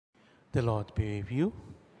The Lord be with you.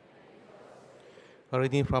 A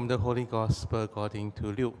reading from the Holy Gospel according to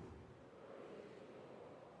Luke.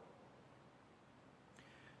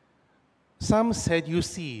 Some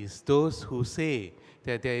Sadducees, those who say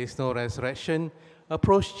that there is no resurrection,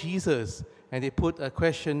 approached Jesus and they put a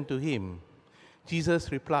question to him.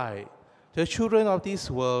 Jesus replied, "The children of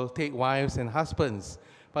this world take wives and husbands,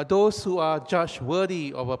 but those who are judged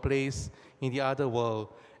worthy of a place in the other world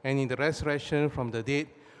and in the resurrection from the dead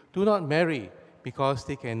do not marry, because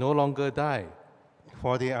they can no longer die,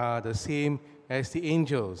 for they are the same as the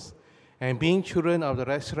angels, and being children of the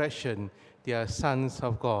resurrection, they are sons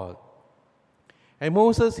of God." And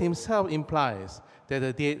Moses himself implies that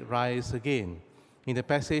the dead rise again. In the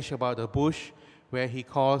passage about the bush, where he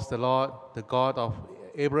calls the Lord the God of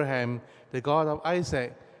Abraham, the God of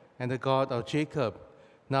Isaac, and the God of Jacob.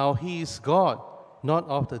 Now he is God, not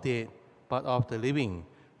of the dead, but of the living,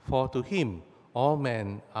 for to him all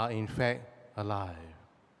men are in fact alive.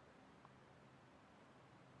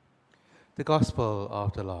 The Gospel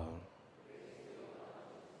of the Lord.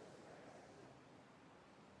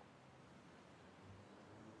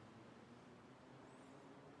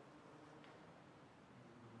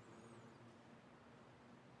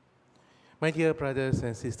 My dear brothers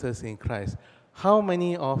and sisters in Christ, how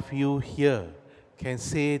many of you here can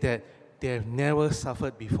say that they have never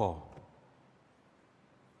suffered before?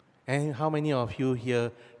 And how many of you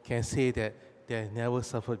here can say that they have never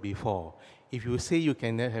suffered before? If you say you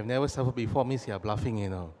have never suffered before, means you are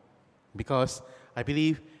bluffing, Because I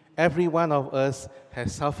believe every one of us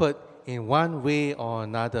has suffered in one way or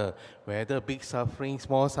another, whether big suffering,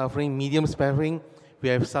 small suffering, medium suffering, we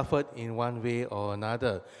have suffered in one way or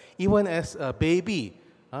another. Even as a baby,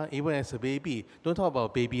 don't talk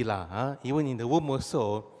about baby lah, even in the womb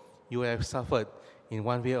also, you have suffered in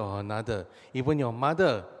one way or another. Even your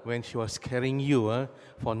mother, when she was carrying you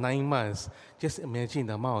for 9 months, just imagine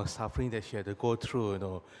the amount of suffering that she had to go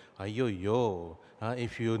through,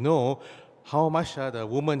 If you know how much the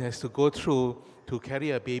woman has to go through to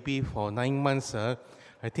carry a baby for 9 months,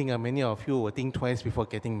 I think many of you will think twice before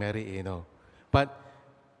getting married, But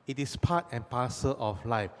it is part and parcel of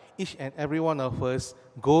life. Each and every one of us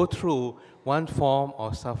go through one form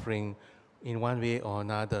of suffering in one way or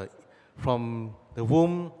another. From the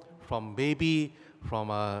womb, from baby, from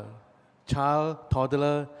a child,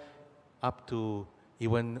 toddler, up to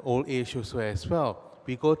even old age also as well.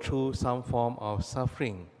 We go through some form of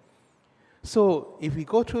suffering. So if we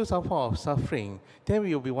go through some form of suffering, then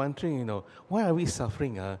we will be wondering, why are we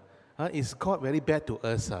suffering? Is God very bad to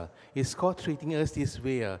us? Is God treating us this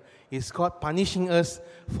way? Is God punishing us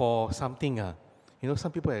for something?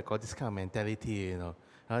 Some people have got this kind of mentality,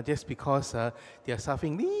 just because they are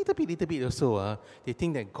suffering little bit also, they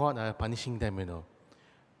think that God is punishing them,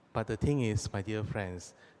 But the thing is, my dear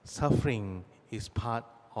friends, suffering is part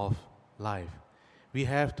of life. We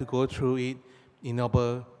have to go through it in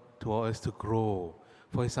order for us to grow.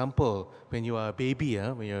 For example, when you are a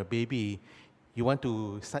baby, you want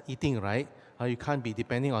to start eating, right? You can't be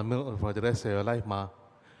depending on milk for the rest of your life, ma.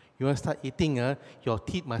 You want to start eating, your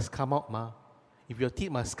teeth must come out, ma. If your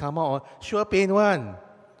teeth must come out, sure pain one.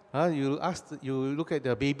 You look at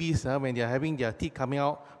the babies when they are having their teeth coming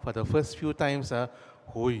out for the first few times,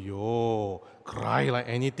 cry like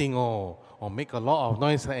anything, or make a lot of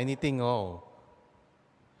noise like anything,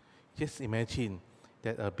 Just imagine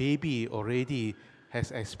that a baby already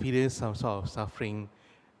has experienced some sort of suffering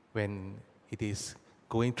when it is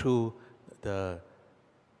going through the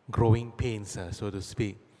growing pains, so to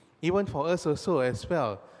speak. Even for us also as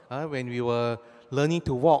well, when we were learning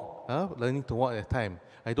to walk at that time,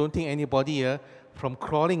 I don't think anybody from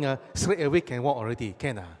crawling straight away can walk already,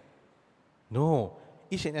 can? No.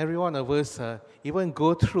 Each and every one of us even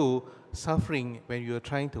go through suffering when we are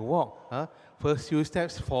trying to walk. First few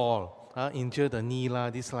steps fall, injure the knee,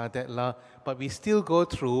 this, that, but we still go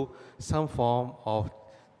through some form of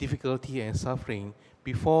difficulty and suffering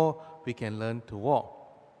before we can learn to walk.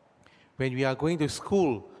 When we are going to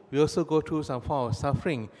school, we also go through some form of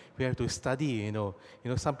suffering. We have to study,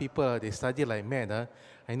 some people, they study like mad.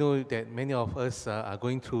 I know that many of us are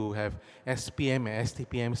going to have SPM and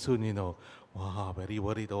STPM soon, Wow, very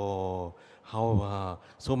worried. How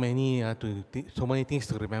so many things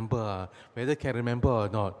to remember, whether can remember or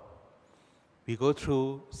not. We go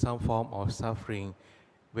through some form of suffering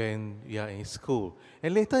when we are in school.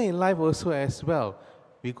 And later in life also as well,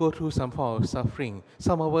 we go through some form of suffering.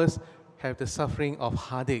 Some of us have the suffering of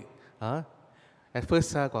heartache. At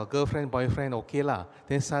first, got girlfriend, boyfriend, okay lah.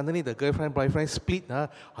 Then suddenly the girlfriend, boyfriend split.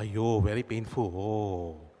 Very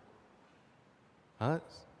painful.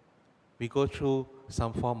 We go through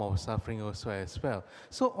some form of suffering also as well.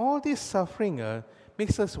 So all this suffering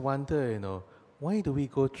makes us wonder, why do we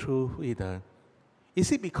go through it?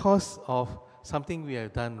 Is it because of something we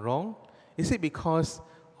have done wrong? Is it because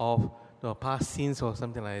of past sins or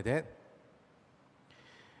something like that?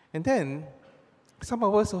 And then, some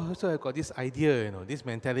of us also have got this idea, this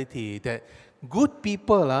mentality that good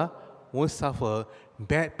people won't suffer,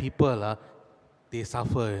 bad people, they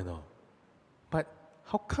suffer, But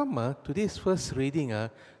how come today's first reading,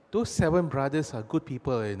 those 7 brothers are good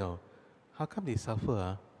people, How come they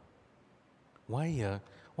suffer? Why?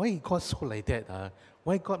 Why God so like that?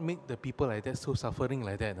 Why God make the people like that so suffering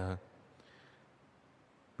like that?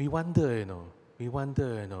 We wonder, We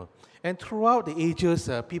wonder, And throughout the ages,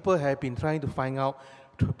 people have been trying to find out,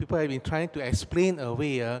 people have been trying to explain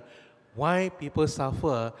away why people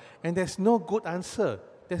suffer, and there's no good answer.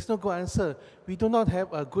 There's no good answer. We do not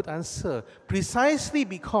have a good answer, precisely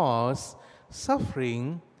because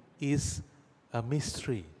suffering is a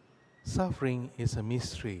mystery. Suffering is a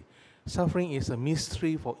mystery. Suffering is a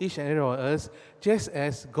mystery for each and every one of us, just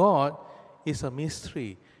as God is a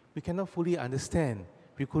mystery. We cannot fully understand.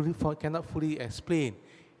 We cannot fully explain.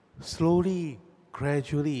 Slowly,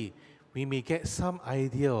 gradually, we may get some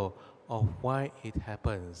idea of why it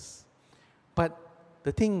happens. But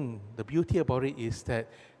the beauty about it is that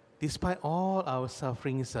despite all our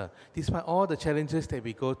sufferings, despite all the challenges that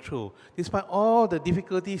we go through, despite all the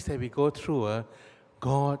difficulties that we go through,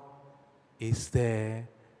 God is there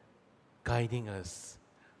guiding us.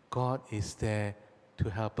 God is there to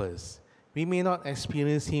help us. We may not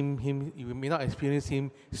experience Him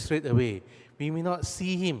straight away. We may not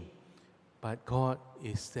see Him, but God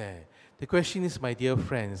is there. The question is, my dear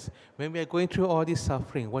friends, when we are going through all this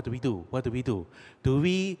suffering, what do we do? What do we do? Do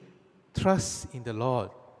we trust in the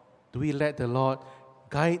Lord? Do we let the Lord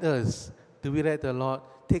guide us? Do we let the Lord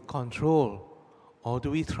take control? Or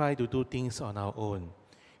do we try to do things on our own?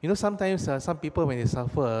 Sometimes some people, when they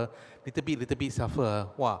suffer, little bit suffer,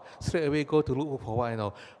 straight away go to look for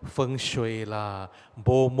what, feng shui lah,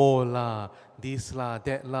 bomo lah, this lah,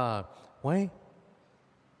 that lah. Why?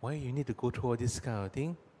 Why you need to go through all this kind of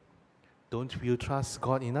thing? Don't you trust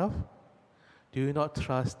God enough? Do you not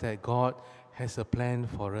trust that God has a plan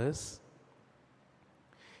for us?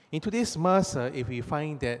 In today's Mass, if we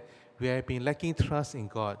find that we have been lacking trust in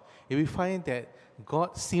God, if we find that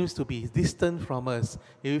God seems to be distant from us,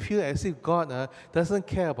 if we feel as if God doesn't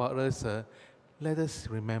care about us, let us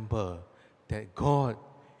remember that God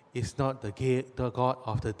is not the God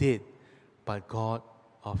of the dead, but God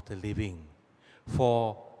of the living.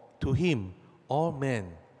 For to Him, all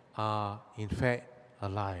men are in fact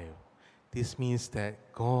alive. This means that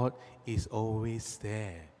God is always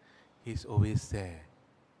there. He's always there.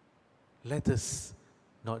 Let us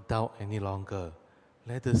not doubt any longer.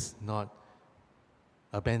 Let us not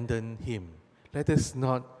abandon Him. Let us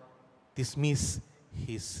not dismiss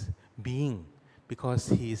His being, because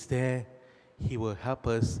He is there. He will help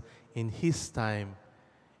us in His time,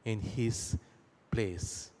 in His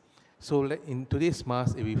place. So in today's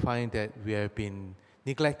Mass, if we find that we have been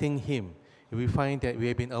neglecting Him, if we find that we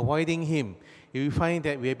have been avoiding Him, if we find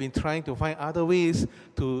that we have been trying to find other ways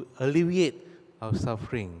to alleviate our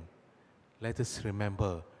suffering, let us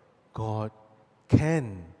remember God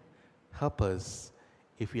can help us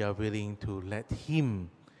if we are willing to let Him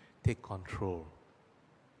take control.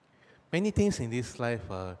 Many things in this life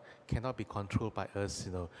cannot be controlled by us.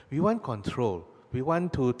 We want control. We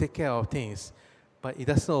want to take care of things, but it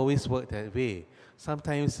doesn't always work that way.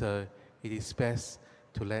 Sometimes it is best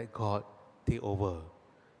to let God take over,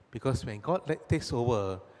 because when God takes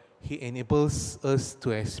over, He enables us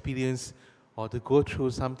to experience or to go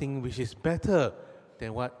through something which is better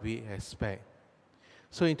than what we expect.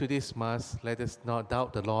 So in today's Mass, let us not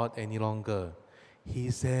doubt the Lord any longer. He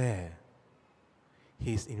is there.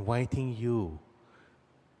 He is inviting you.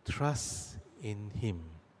 Trust in Him.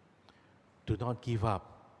 Do not give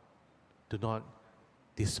up. Do not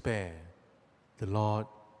despair. The Lord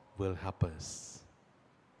will help us.